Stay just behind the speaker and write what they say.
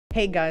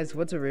Hey guys,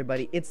 what's up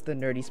everybody? It's the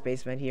Nerdy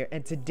Spaceman here,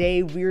 and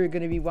today we're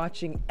going to be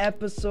watching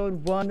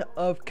episode 1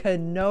 of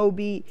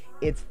Kenobi.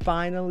 It's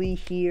finally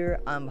here.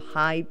 I'm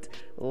hyped.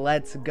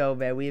 Let's go,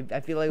 man.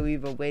 I feel like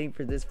we've been waiting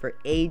for this for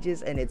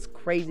ages, and it's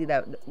crazy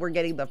that we're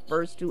getting the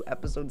first 2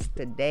 episodes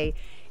today.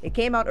 It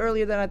came out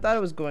earlier than I thought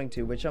it was going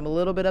to, which I'm a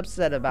little bit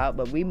upset about,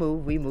 but we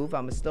move. I'm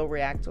gonna still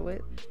react to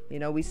it. You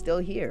know, we still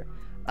here.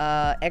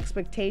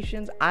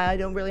 Expectations, I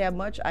don't really have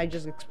much. I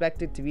just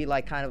expect it to be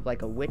like kind of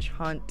like a witch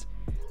hunt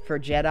for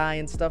Jedi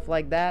and stuff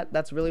like that.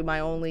 That's really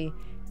my only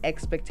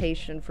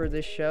expectation for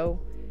this show,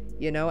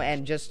 you know,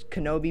 and just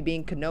Kenobi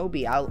being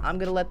Kenobi. I'm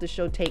gonna let the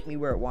show take me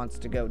where it wants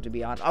to go, to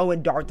be honest. Oh,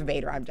 and Darth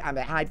Vader. I'm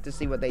hyped to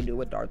see what they do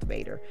with Darth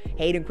Vader.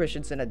 Hayden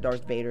Christensen as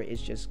Darth Vader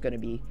is just gonna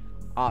be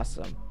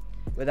awesome.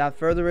 Without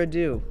further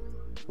ado,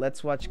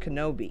 let's watch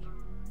Kenobi,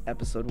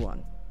 episode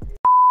 1.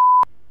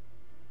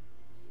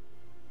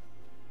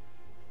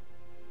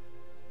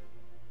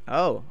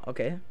 Oh,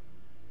 okay.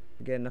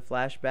 Getting a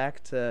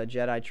flashback to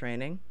Jedi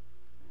training.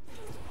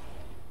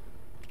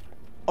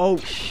 Oh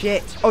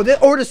shit! Oh,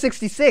 the Order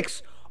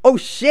 66. Oh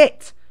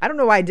shit! I don't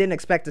know why I didn't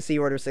expect to see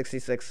Order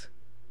 66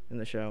 in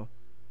the show.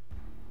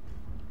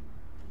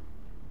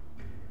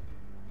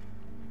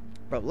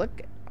 Bro,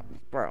 look,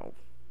 bro.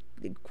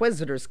 The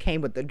Inquisitors came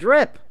with the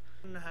drip.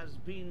 Has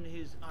been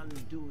his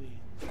undoing.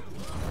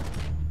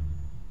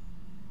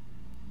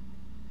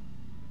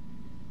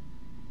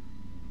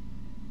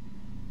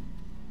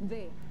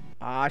 There.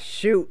 Ah,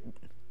 shoot.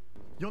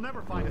 You'll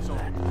never find us all.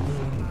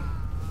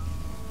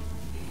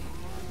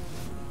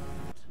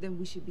 Then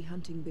we should be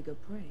hunting bigger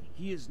prey.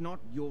 He is not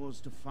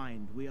yours to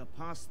find. We are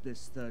past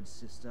this, third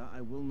sister.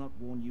 I will not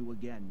warn you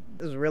again.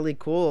 This is really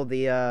cool.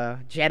 The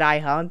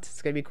Jedi hunt.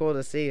 It's gonna be cool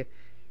to see.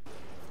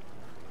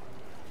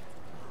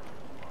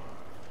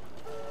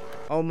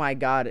 Oh my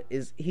god,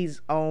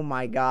 oh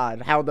my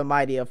god, how the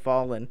mighty have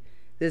fallen.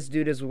 This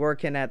dude is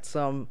working at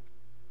some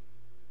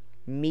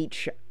meat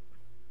shop.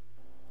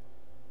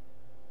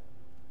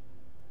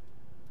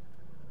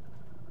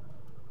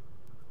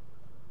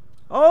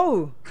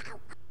 Oh!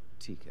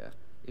 Tika,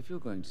 if you're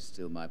going to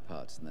steal my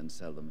parts and then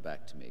sell them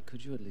back to me,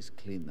 could you at least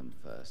clean them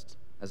first,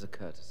 as a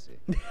courtesy?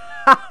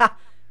 I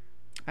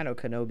know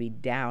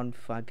Kenobi down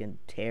fucking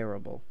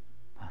terrible.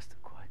 Master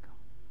Qui-Gon.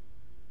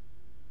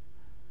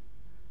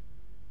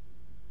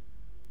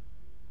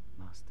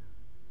 Master.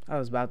 I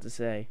was about to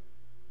say,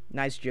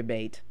 nice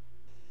debate.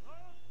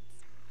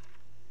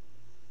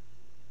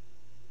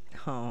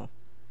 Oh.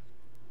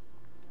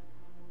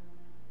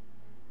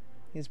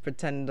 He's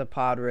pretending to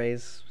pod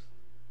race.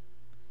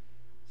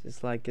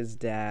 Just like his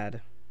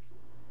dad.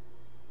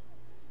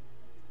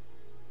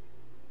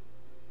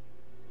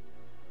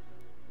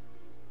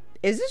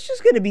 Is this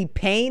just gonna be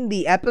Pain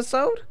the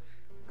episode?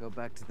 Go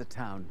back to the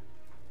town.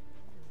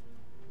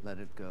 Let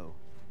it go.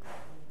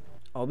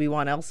 Obi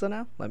Wan Elsa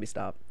now? Let me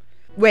stop.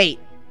 Wait.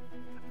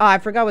 Oh, I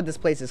forgot what this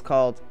place is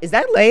called. Is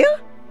that Leia?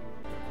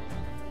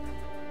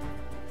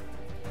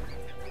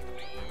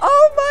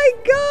 Oh my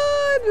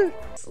god!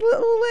 It's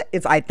little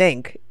Leia. I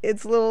think.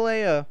 It's little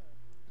Leia.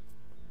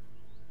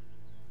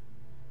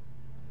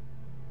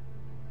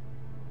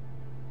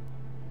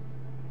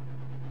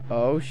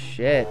 Oh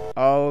shit.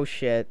 Oh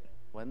shit.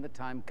 When the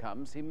time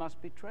comes, he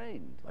must be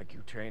trained. Like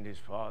you trained his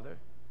father?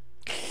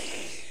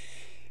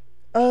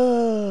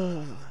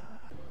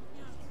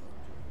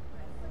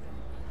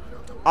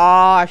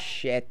 Ah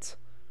shit.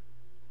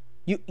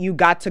 You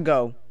got to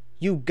go.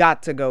 You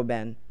got to go,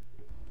 Ben.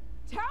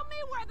 Tell me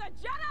where the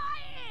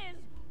Jedi is,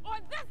 or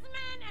this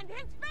man and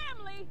his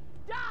family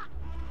die.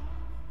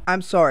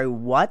 I'm sorry,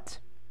 what?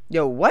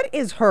 Yo, what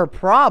is her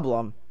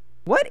problem?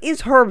 What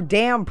is her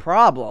damn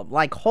problem?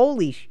 Like,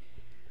 holy sh...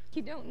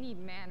 You don't need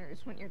manners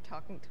when you're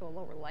talking to a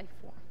lower life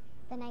form.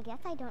 Then I guess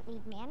I don't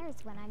need manners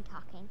when I'm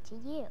talking to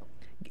you.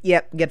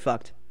 Yep, get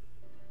fucked.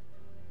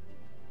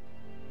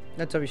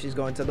 Don't tell me she's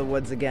going to the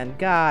woods again.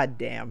 God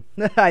damn.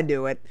 I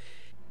knew it.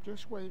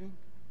 Just waiting.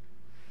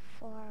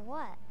 For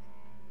what?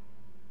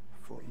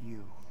 For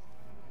you.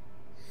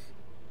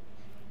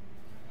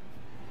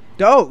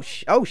 Oh,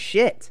 oh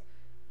shit.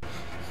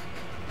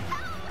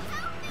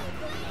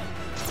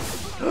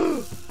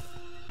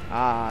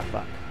 Ah,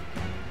 fuck.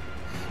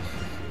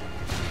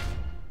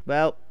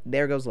 Well,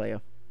 there goes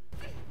Leia.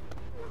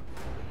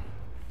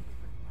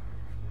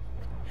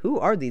 Who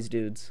are these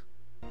dudes?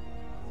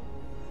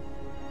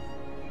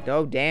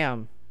 Oh,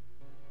 damn.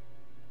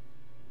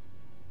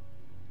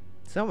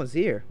 Someone's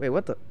here. Wait,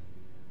 what the...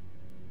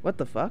 What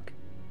the fuck?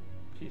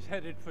 She's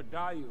headed for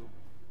Dayu.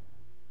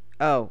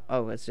 Oh,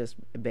 it's just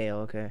Bail,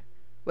 okay.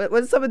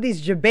 What's some of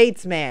these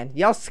debates, man?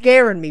 Y'all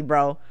scaring me,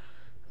 bro.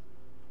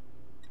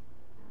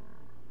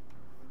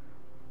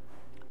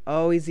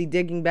 Oh, is he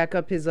digging back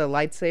up his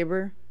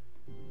lightsaber?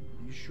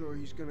 You sure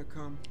he's gonna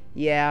come?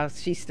 Yeah,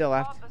 she's still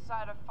after. Fought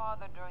beside her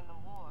father during the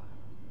war.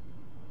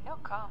 He'll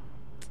come.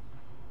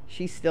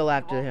 She's still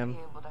after He him.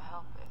 won't be able to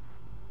help it.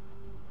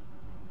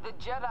 The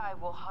Jedi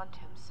will hunt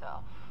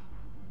himself.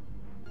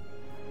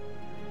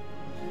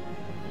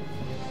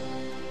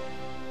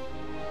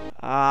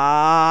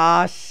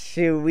 Ah,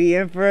 shoot, we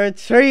in for a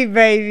treat,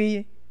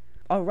 baby.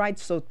 Alright,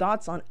 so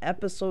thoughts on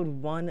episode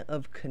 1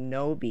 of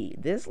Kenobi.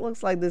 This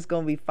looks like this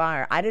gonna be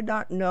fire. I did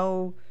not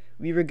know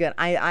we were gonna...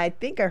 I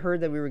think I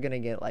heard that we were gonna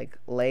get, like,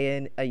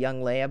 Leia, a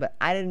young Leia, but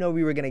I didn't know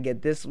we were gonna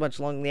get this much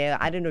long Leia.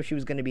 I didn't know she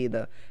was gonna be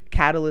the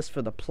catalyst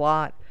for the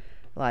plot.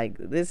 Like,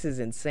 this is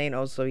insane.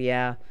 Also,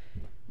 yeah,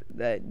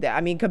 I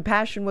mean,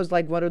 compassion was,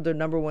 like, one of their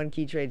 #1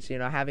 key traits, you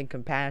know, having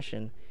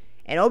compassion.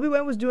 And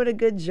Obi-Wan was doing a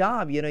good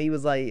job, you know. He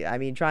was, like, I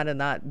mean, trying to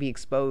not be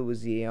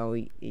exposed, you know.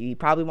 He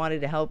probably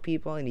wanted to help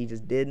people, and he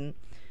just didn't.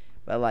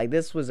 But, like,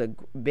 this was a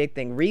big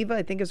thing. Reva,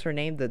 I think is her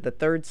name, the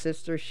third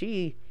sister,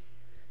 she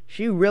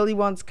really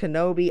wants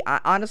Kenobi.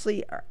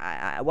 Honestly,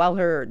 while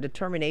her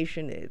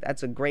determination,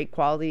 that's a great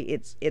quality,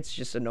 it's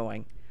just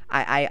annoying.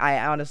 I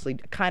honestly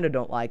kind of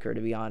don't like her,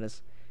 to be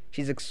honest.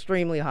 She's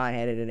extremely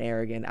hot-headed and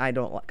arrogant.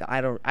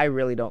 I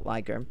really don't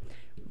like her.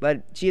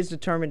 But she is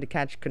determined to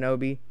catch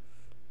Kenobi.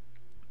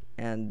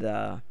 And,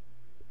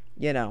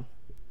 you know,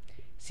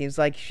 seems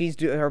like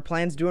her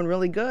plan's doing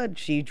really good.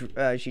 She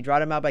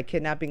drawed him out by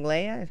kidnapping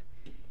Leia,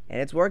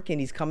 and it's working.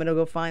 He's coming to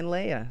go find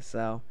Leia.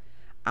 So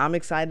I'm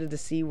excited to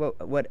see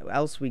what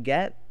else we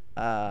get.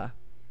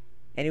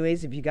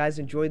 Anyways, if you guys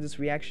enjoyed this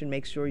reaction,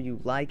 make sure you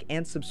like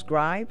and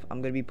subscribe.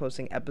 I'm going to be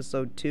posting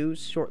episode 2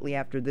 shortly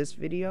after this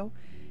video.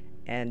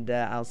 And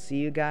I'll see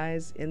you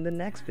guys in the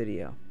next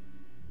video.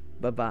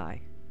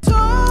 Bye-bye.